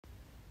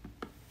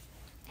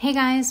Hey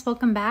guys,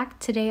 welcome back.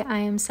 Today I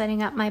am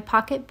setting up my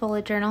pocket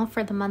bullet journal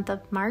for the month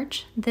of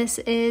March. This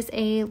is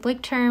a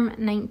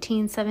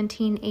LindseyScribbles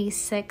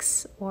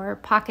A6 or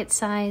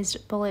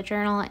pocket-sized bullet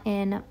journal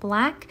in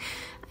black.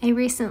 I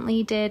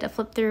recently did a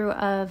flip through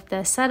of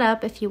the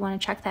setup. If you want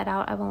to check that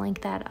out, I will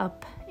link that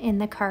up in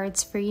the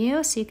cards for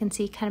you so you can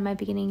see kind of my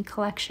beginning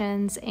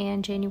collections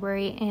and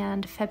January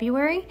and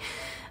February.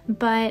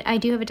 But I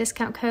do have a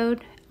discount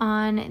code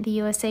on the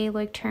USA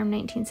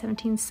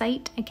LindseyScribbles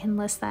site. I can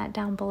list that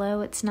down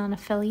below. It's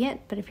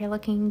non-affiliate, but if you're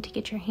looking to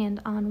get your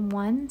hand on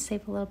one,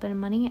 save a little bit of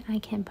money, I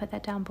can put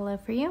that down below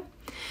for you.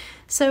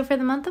 So for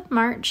the month of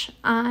March,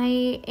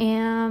 I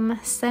am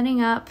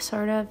setting up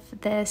sort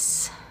of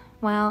this,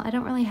 well, I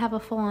don't really have a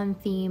full-on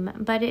theme,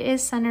 but it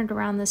is centered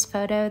around this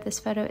photo. This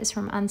photo is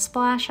from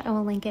Unsplash. I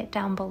will link it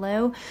down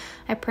below.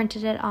 I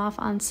printed it off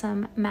on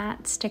some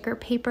matte sticker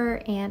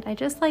paper, and I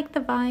just like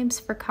the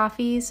vibes for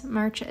coffees.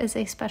 March is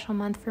a special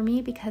month for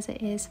me because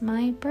it is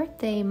my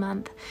birthday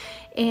month.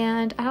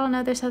 And I don't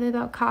know, there's something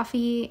about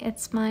coffee.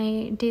 It's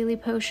my daily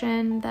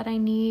potion that I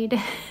need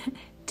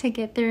to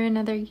get through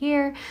another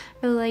year.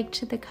 I really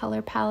liked the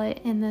color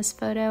palette in this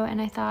photo, and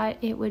I thought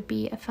it would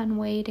be a fun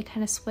way to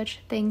kind of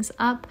switch things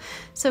up.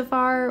 So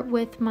far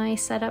with my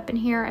setup in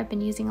here, I've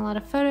been using a lot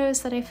of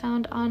photos that I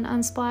found on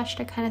Unsplash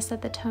to kind of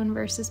set the tone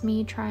versus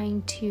me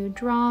trying to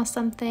draw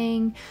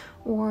something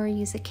or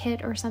use a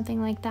kit or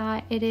something like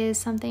that. It is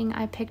something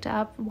I picked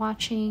up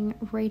watching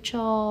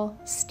Rachel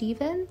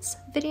Stevens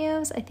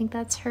videos. I think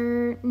that's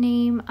her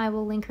name. I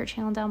will link her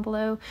channel down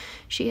below.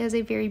 She has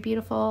a very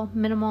beautiful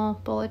minimal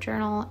bullet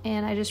journal,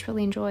 and I just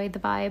really enjoyed the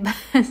vibe.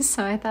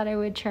 So I thought I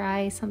would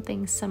try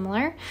something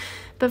similar.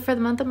 But for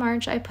the month of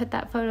March, I put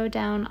that photo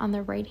down on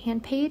the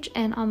right-hand page,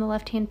 and on the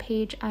left-hand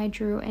page, I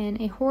drew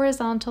in a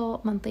horizontal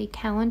monthly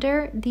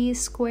calendar.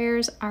 These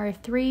squares are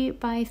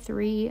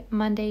 3x3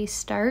 Monday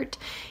start,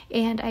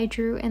 and I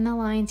drew in the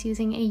lines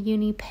using a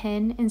Uni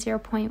Pin in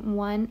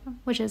 0.1,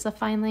 which is a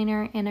fine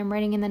liner, and I'm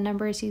writing in the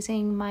numbers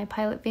using my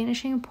Pilot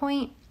Vanishing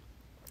point,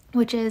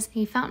 which is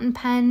a fountain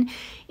pen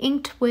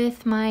inked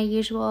with my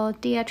usual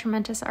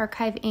Atramentis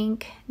archive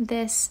ink.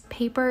 This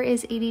paper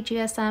is 80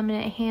 GSM and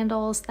it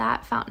handles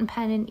that fountain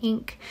pen and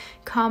ink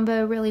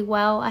combo really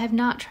well. I have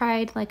not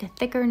tried like a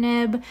thicker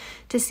nib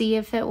to see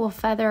if it will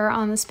feather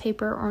on this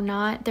paper or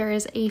not. There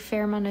is a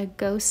fair amount of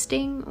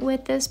ghosting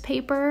with this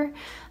paper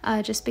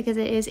just because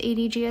it is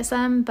 80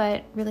 GSM,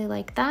 but really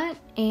like that.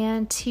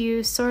 And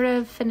to sort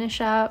of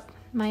finish up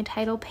my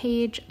title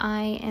page,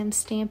 I am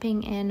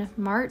stamping in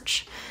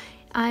March.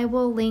 I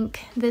will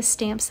link this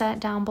stamp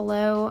set down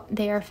below.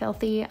 They are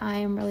filthy. I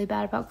am really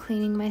bad about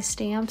cleaning my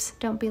stamps.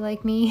 Don't be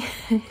like me.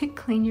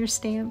 Clean your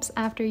stamps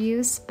after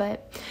use,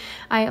 but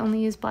I only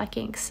use black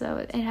ink, so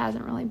it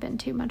hasn't really been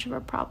too much of a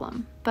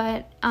problem.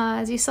 But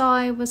as you saw,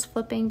 I was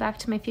flipping back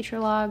to my future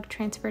log,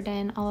 transferred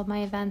in all of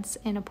my events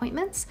and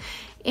appointments.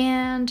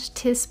 And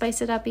to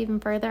spice it up even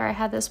further, I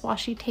had this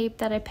washi tape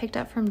that I picked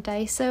up from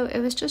Daiso. It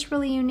was just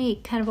really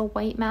unique, kind of a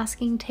white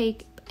masking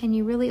tape, and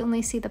you really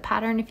only see the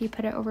pattern if you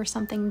put it over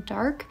something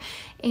dark.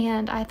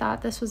 And I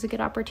thought this was a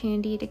good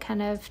opportunity to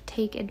kind of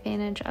take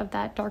advantage of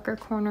that darker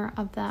corner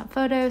of that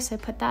photo. So I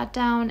put that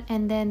down,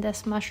 and then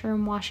this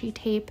mushroom washi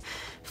tape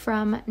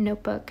from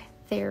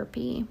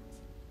NotebookTherapy.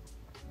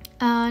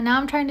 Now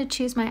I'm trying to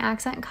choose my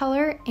accent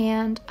color,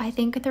 and I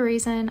think the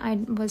reason I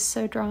was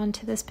so drawn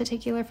to this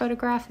particular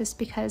photograph is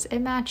because it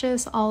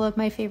matches all of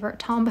my favorite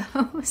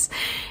Tombows.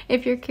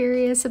 If you're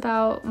curious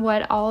about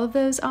what all of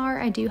those are,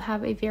 I do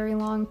have a very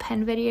long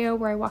pen video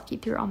where I walk you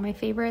through all my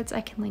favorites.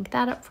 I can link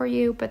that up for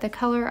you, but the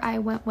color I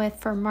went with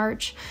for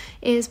March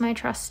is my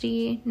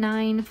trusty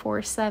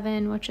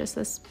 947, which is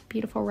this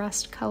beautiful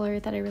rust color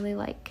that I really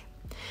like.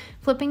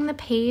 Flipping the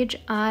page,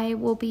 I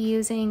will be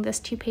using this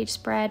 2-page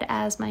spread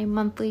as my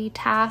monthly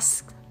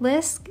task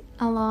list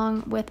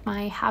along with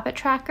my habit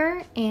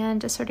tracker, and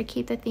to sort of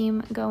keep the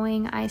theme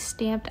going, I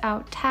stamped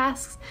out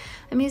tasks.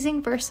 I'm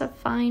using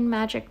VersaFine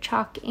Magic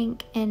Chalk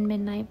ink in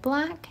Midnight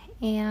Black,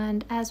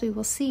 and as we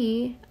will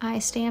see, I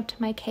stamped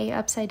my K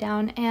upside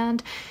down,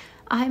 and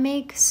I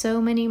make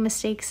so many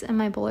mistakes in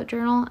my bullet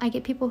journal. I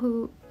get people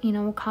who,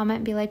 will comment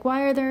and be like,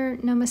 why are there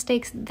no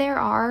mistakes? There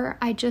are,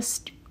 I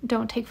just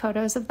don't take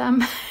photos of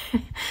them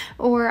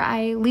or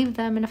I leave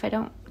them, and if I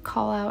don't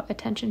call out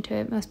attention to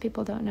it, most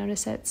people don't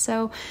notice it.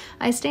 So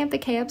I stamped the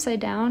K upside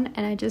down,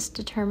 and I just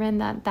determined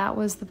that that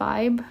was the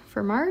vibe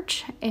for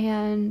March,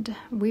 and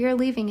we are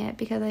leaving it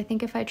because I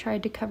think if I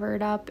tried to cover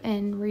it up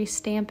and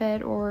restamp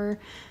it or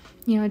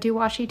do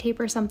washi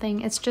tape or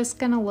something, it's just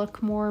gonna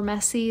look more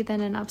messy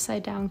than an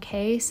upside down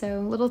K.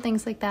 So little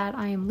things like that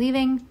I am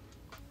leaving.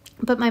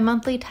 But my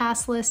monthly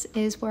task list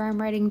is where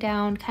I'm writing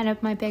down kind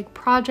of my big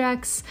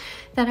projects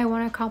that I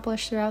want to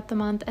accomplish throughout the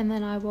month, and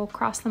then I will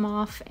cross them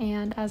off.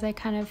 And as I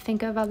kind of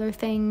think of other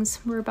things,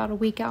 we're about a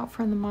week out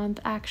from the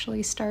month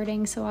actually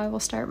starting, so I will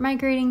start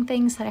migrating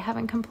things that I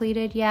haven't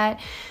completed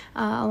yet,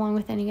 along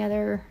with any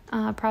other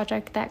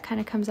project that kind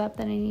of comes up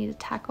that I need to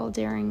tackle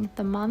during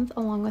the month,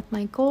 along with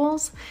my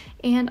goals.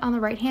 And on the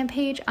right hand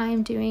page,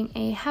 I'm doing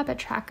a habit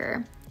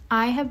tracker.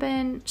 I have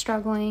been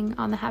struggling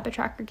on the habit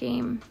tracker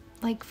game.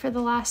 Like for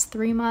the last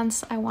 3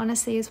 months, I want to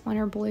say it's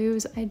winter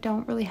blues. I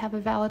don't really have a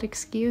valid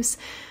excuse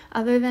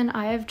other than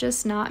I have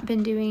just not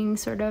been doing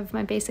sort of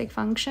my basic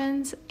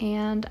functions,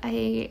 and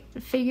I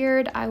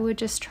figured I would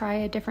just try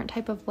a different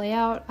type of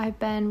layout. I've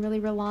been really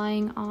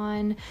relying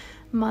on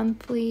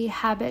monthly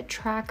habit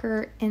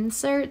tracker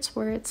inserts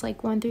where it's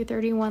like 1 through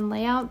 31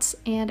 layouts,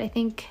 and I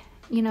think,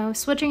 you know,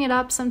 switching it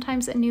up,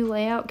 sometimes a new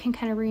layout can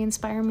kind of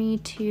re-inspire me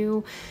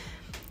to,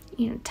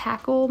 you know,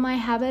 tackle my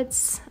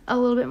habits a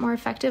little bit more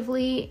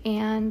effectively.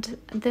 And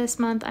this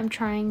month I'm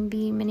trying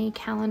the mini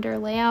calendar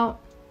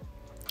layout,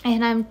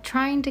 and I'm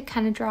trying to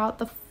kind of draw out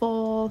the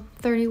full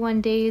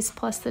 31 days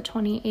plus the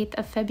 28th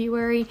of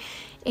February.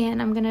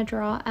 And I'm going to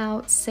draw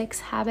out 6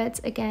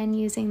 habits, again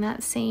using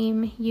that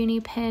same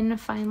Uni Pin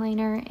fine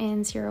liner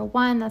in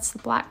 01. That's the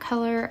black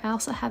color. I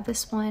also have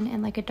this one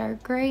in like a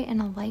dark gray and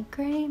a light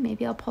gray.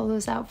 Maybe I'll pull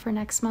those out for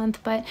next month,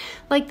 but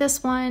like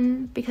this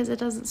one, because it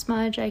doesn't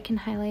smudge, I can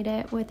highlight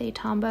it with a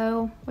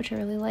Tombow, which I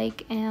really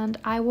like, and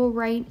I will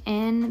write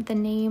in the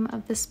name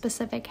of the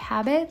specific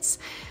habits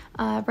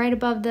right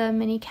above the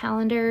mini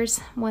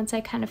calendars once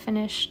I kind of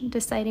finish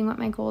deciding what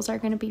my goals are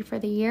going to be for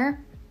the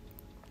year.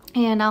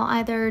 And I'll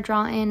either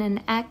draw in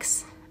an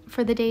X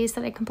for the days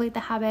that I complete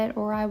the habit,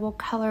 or I will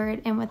color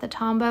it in with a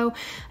Tombow.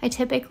 I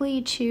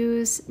typically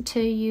choose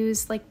to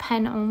use like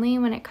pen only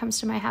when it comes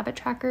to my habit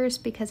trackers,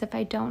 because if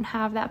I don't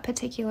have that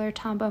particular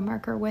Tombow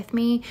marker with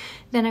me,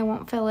 then I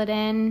won't fill it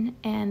in,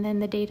 and then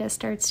the data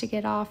starts to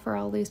get off, or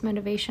I'll lose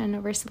motivation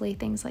over silly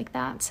things like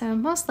that. So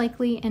most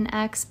likely an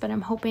X, but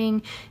I'm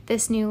hoping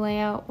this new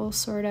layout will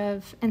sort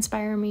of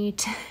inspire me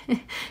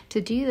to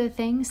do the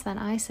things that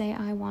I say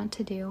I want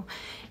to do.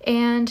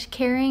 And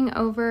carrying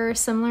over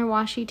similar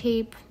washi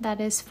tape that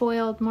is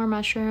foiled, more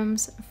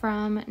mushrooms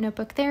from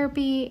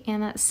NotebookTherapy,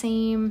 and that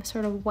same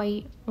sort of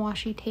white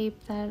washi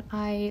tape that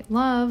I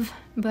love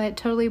but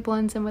totally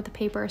blends in with the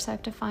paper, so I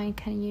have to find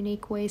kind of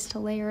unique ways to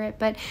layer it,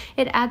 but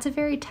it adds a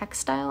very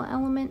textile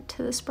element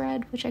to the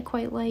spread, which I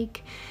quite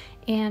like,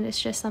 and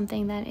it's just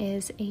something that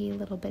is a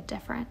little bit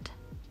different.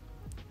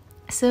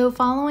 So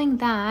following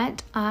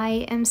that,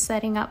 I am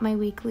setting up my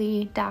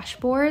weekly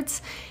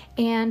dashboards,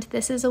 and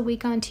this is a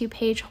week on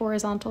 2-page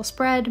horizontal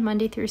spread.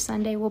 Monday through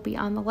Sunday will be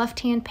on the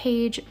left-hand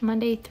page.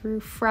 Monday through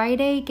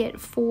Friday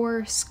get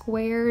 4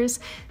 squares.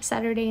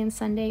 Saturday and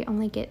Sunday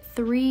only get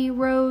 3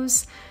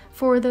 rows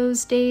for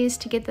those days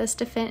to get this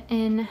to fit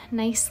in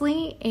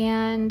nicely.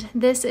 And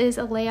this is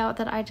a layout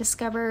that I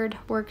discovered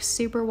works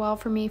super well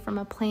for me from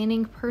a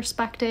planning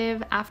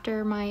perspective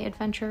after my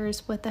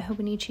adventures with the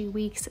Hobonichi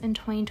weeks in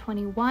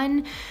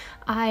 2021.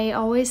 I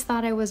always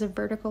thought I was a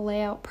vertical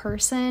layout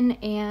person,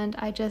 and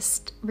I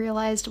just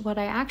realized what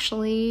I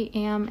actually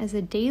am is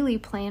a daily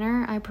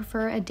planner. I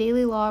prefer a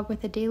daily log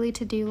with a daily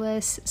to-do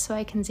list so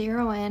I can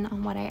zero in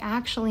on what I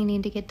actually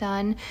need to get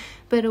done,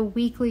 but a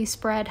weekly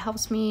spread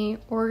helps me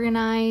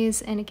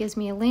organize, and it gives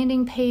me a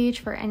landing page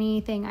for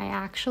anything I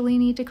actually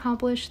need to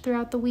accomplish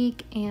throughout the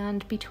week.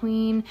 And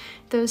between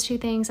those two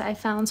things, I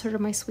found sort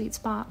of my sweet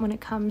spot when it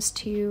comes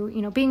to,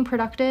 you know, being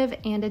productive,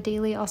 and a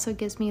daily also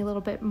gives me a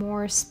little bit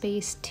more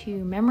space to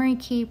memory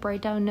keep,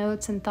 write down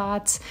notes and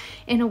thoughts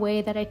in a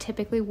way that I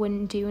typically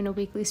wouldn't do in a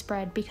weekly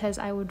spread, because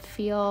I'd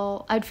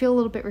feel a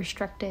little bit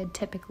restricted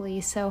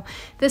typically. So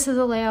this is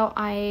a layout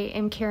I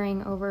am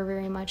carrying over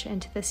very much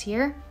into this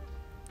year.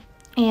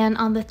 And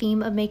on the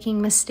theme of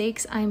making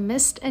mistakes, I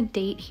missed a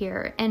date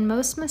here, and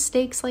most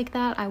mistakes like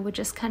that I would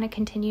just kind of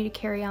continue to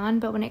carry on.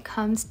 But when it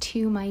comes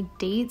to my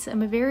dates,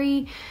 I'm a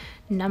very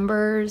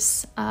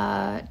numbers,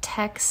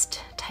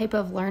 text type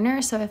of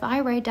learner. So if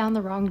I write down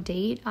the wrong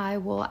date, I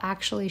will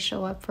actually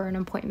show up for an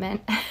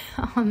appointment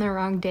on the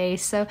wrong day.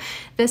 So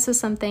this was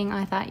something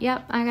I thought,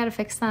 yep, I gotta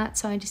fix that.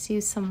 So I just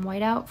used some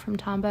whiteout from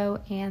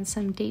Tombow and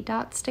some date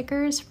dot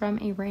stickers from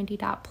a Randy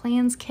Dot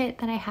Plans kit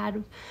that I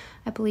had,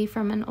 I believe,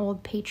 from an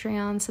old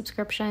Patreon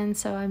subscription.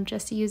 So I'm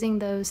just using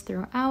those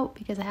throughout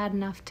because I had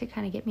enough to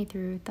kind of get me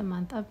through the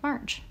month of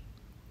March.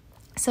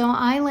 So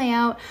I lay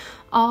out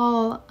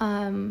all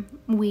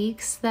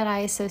weeks that I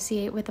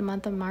associate with the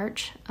month of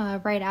March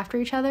right after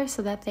each other,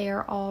 so that they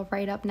are all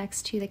right up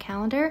next to the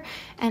calendar,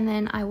 and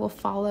then I will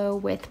follow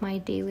with my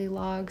daily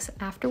logs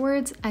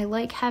afterwards. I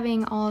like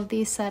having all of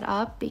these set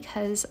up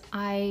because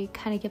I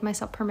kind of give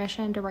myself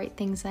permission to write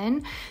things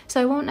in.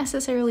 So I won't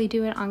necessarily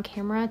do it on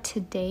camera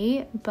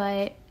today,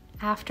 but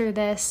after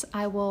this,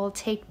 I will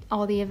take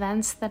all the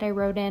events that I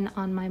wrote in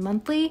on my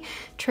monthly,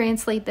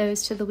 translate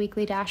those to the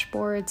weekly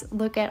dashboards,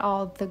 look at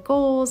all the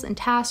goals and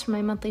tasks from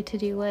my monthly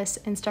to-do list,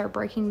 and start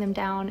breaking them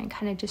down and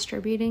kind of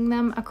distributing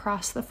them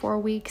across the 4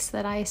 weeks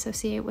that I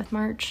associate with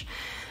March.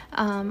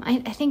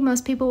 I think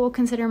most people will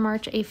consider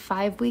March a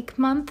 5-week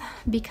month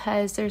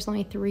because there's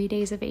only 3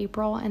 days of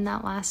April in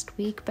that last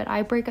week, but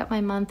I break up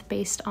my month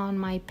based on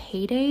my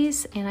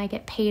paydays, and I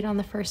get paid on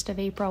the 1st of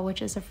April,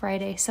 which is a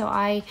Friday. So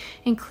I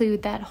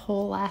include that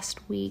whole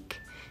last week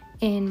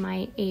in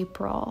my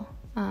April,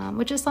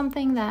 which is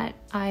something that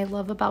I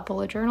love about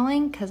bullet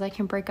journaling, because I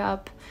can break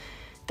up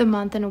the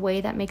month in a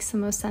way that makes the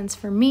most sense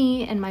for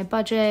me and my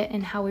budget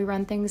and how we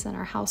run things in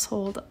our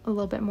household, a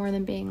little bit more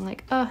than being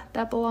like, oh,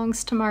 that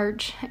belongs to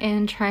March,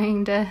 and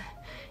trying to,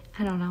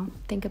 I don't know,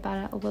 think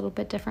about it a little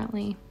bit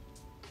differently.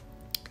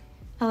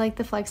 I like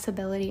the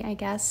flexibility, I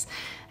guess.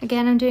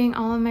 Again, I'm doing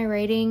all of my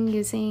writing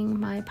using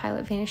my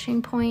Pilot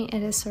Vanishing point.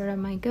 It is sort of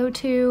my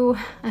go-to.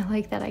 I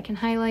like that I can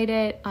highlight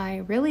it. I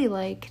really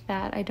like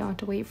that I don't have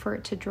to wait for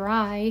it to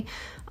dry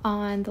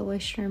on the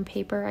Leuchtturm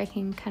paper. I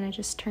can kind of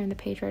just turn the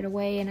page right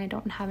away and I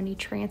don't have any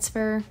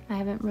transfer. I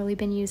haven't really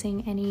been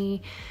using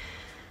any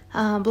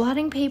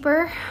blotting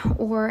paper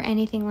or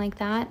anything like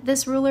that.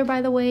 This ruler,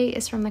 by the way,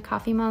 is from the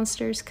Coffee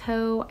Monsters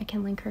Co. I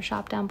can link her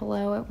shop down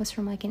below. It was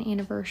from like an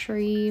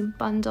anniversary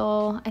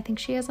bundle. I think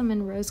she has them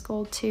in rose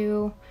gold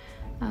too.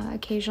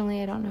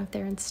 Occasionally, I don't know if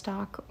they're in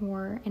stock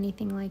or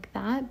anything like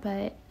that,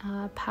 but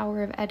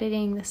power of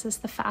editing. This is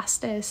the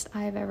fastest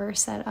I've ever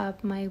set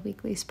up my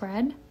weekly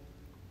spread.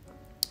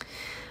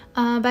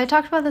 But I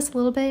talked about this a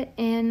little bit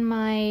in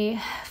my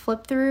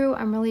flip through.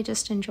 I'm really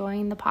just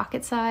enjoying the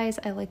pocket size.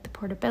 I like the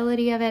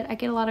portability of it. I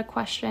get a lot of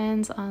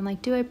questions on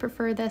like, do I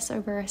prefer this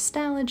over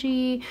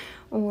Astrology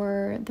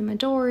or the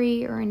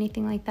Midori or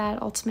anything like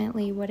that?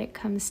 Ultimately, what it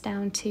comes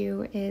down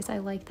to is I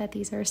like that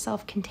these are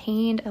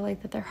self-contained. I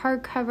like that they're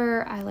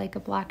hardcover. I like a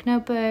black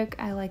notebook.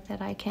 I like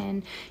that I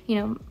can, you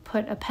know,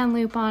 put a pen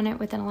loop on it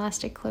with an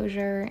elastic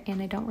closure,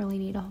 and I don't really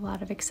need a whole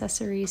lot of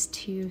accessories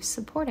to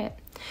support it.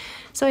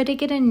 So I did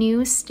get a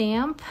new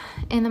stamp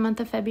in the month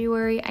of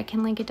February. I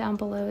can link it down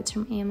below. It's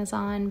from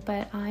Amazon,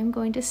 but I'm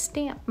going to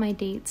stamp my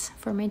dates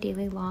for my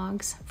daily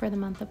logs for the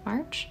month of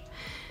March.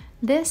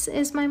 This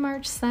is my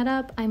March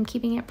setup. I'm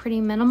keeping it pretty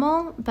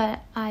minimal,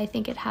 but I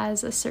think it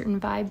has a certain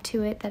vibe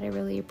to it that I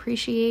really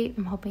appreciate.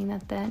 I'm hoping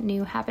that the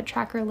new habit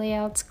tracker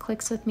layouts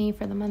clicks with me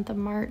for the month of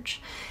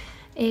March.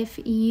 If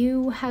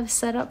you have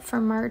set up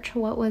for March,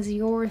 what was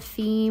your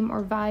theme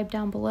or vibe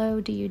down below?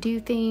 Do you do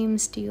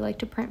themes? Do you like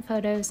to print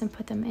photos and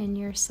put them in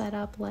your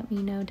setup? Let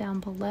me know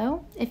down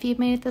below. If you've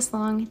made it this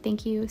long,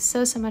 thank you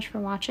so much for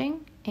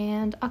watching,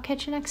 and I'll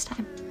catch you next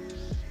time.